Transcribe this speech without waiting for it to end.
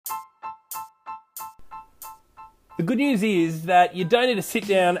The good news is that you don't need to sit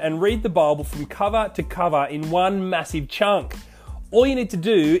down and read the Bible from cover to cover in one massive chunk. All you need to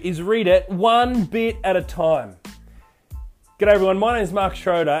do is read it one bit at a time. G'day everyone, my name is Mark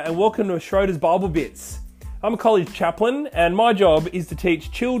Schroeder and welcome to Schroeder's Bible Bits. I'm a college chaplain and my job is to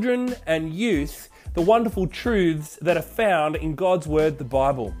teach children and youth the wonderful truths that are found in God's Word, the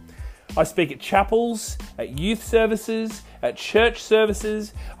Bible. I speak at chapels, at youth services, at church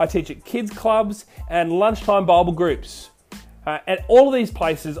services, I teach at kids clubs and lunchtime Bible groups. At all of these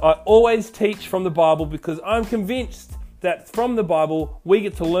places I always teach from the Bible because I'm convinced that from the Bible we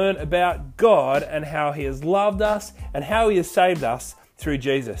get to learn about God and how He has loved us and how He has saved us through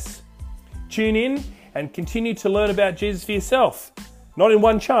Jesus. Tune in and continue to learn about Jesus for yourself, not in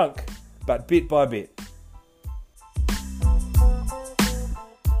one chunk, but bit by bit.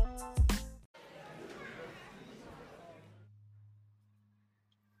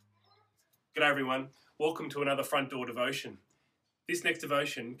 G'day everyone, welcome to another Front Door Devotion. This next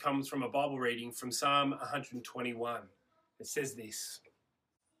devotion comes from a Bible reading from Psalm 121. It says this: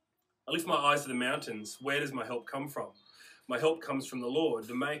 I lift my eyes to the mountains, where does my help come from? My help comes from the Lord,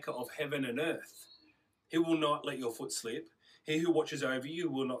 the maker of heaven and earth. He will not let your foot slip. He who watches over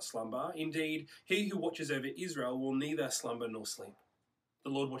you will not slumber. Indeed, he who watches over Israel will neither slumber nor sleep. The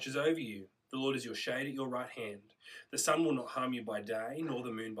Lord watches over you. The Lord is your shade at your right hand. The sun will not harm you by day, nor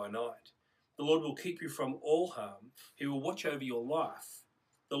the moon by night. The Lord will keep you from all harm. He will watch over your life.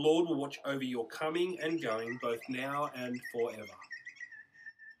 The Lord will watch over your coming and going, both now and forever.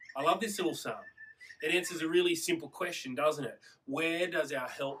 I love this little psalm. It answers a really simple question, doesn't it? Where does our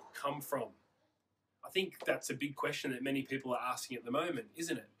help come from? I think that's a big question that many people are asking at the moment,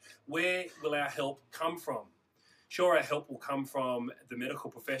 isn't it? Where will our help come from? Sure, our help will come from the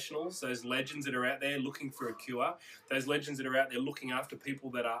medical professionals, those legends that are out there looking for a cure, those legends that are out there looking after people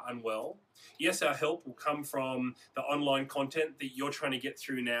that are unwell. Yes, our help will come from the online content that you're trying to get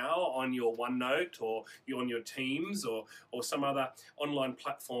through now on your OneNote or on your Teams or some other online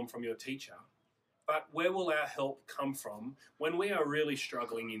platform from your teacher. But where will our help come from when we are really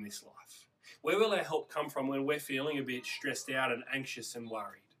struggling in this life? Where will our help come from when we're feeling a bit stressed out and anxious and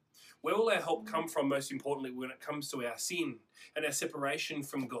worried? Where will our help come from, most importantly, when it comes to our sin and our separation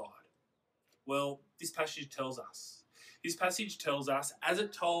from God? Well, this passage tells us. This passage tells us, as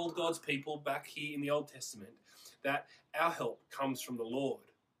it told God's people back here in the Old Testament, that our help comes from the Lord.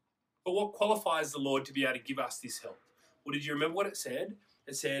 But what qualifies the Lord to be able to give us this help? Well, did you remember what it said?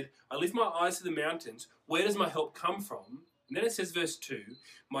 It said, I lift my eyes to the mountains. Where does my help come from? And then it says, verse 2,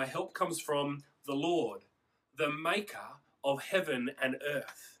 my help comes from the Lord, the maker of heaven and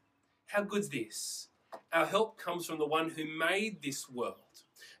earth. How good's this? Our help comes from the one who made this world.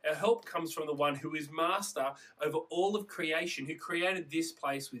 Our help comes from the one who is master over all of creation, who created this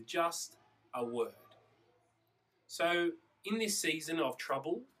place with just a word. So in this season of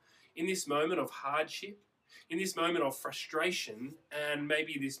trouble, in this moment of hardship, in this moment of frustration, and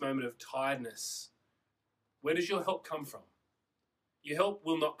maybe this moment of tiredness, where does your help come from? Your help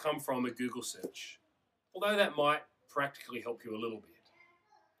will not come from a Google search, although that might practically help you a little bit.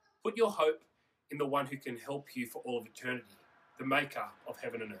 Put your hope in the one who can help you for all of eternity, the maker of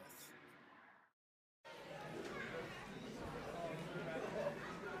heaven and earth.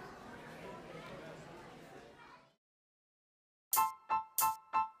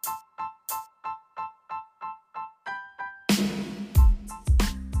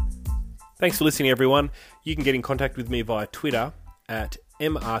 Thanks for listening, everyone. You can get in contact with me via Twitter at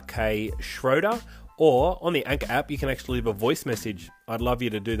MRKSchroeder, or on the Anchor app, you can actually leave a voice message. I'd love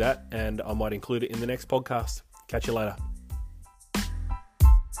you to do that, and I might include it in the next podcast. Catch you later.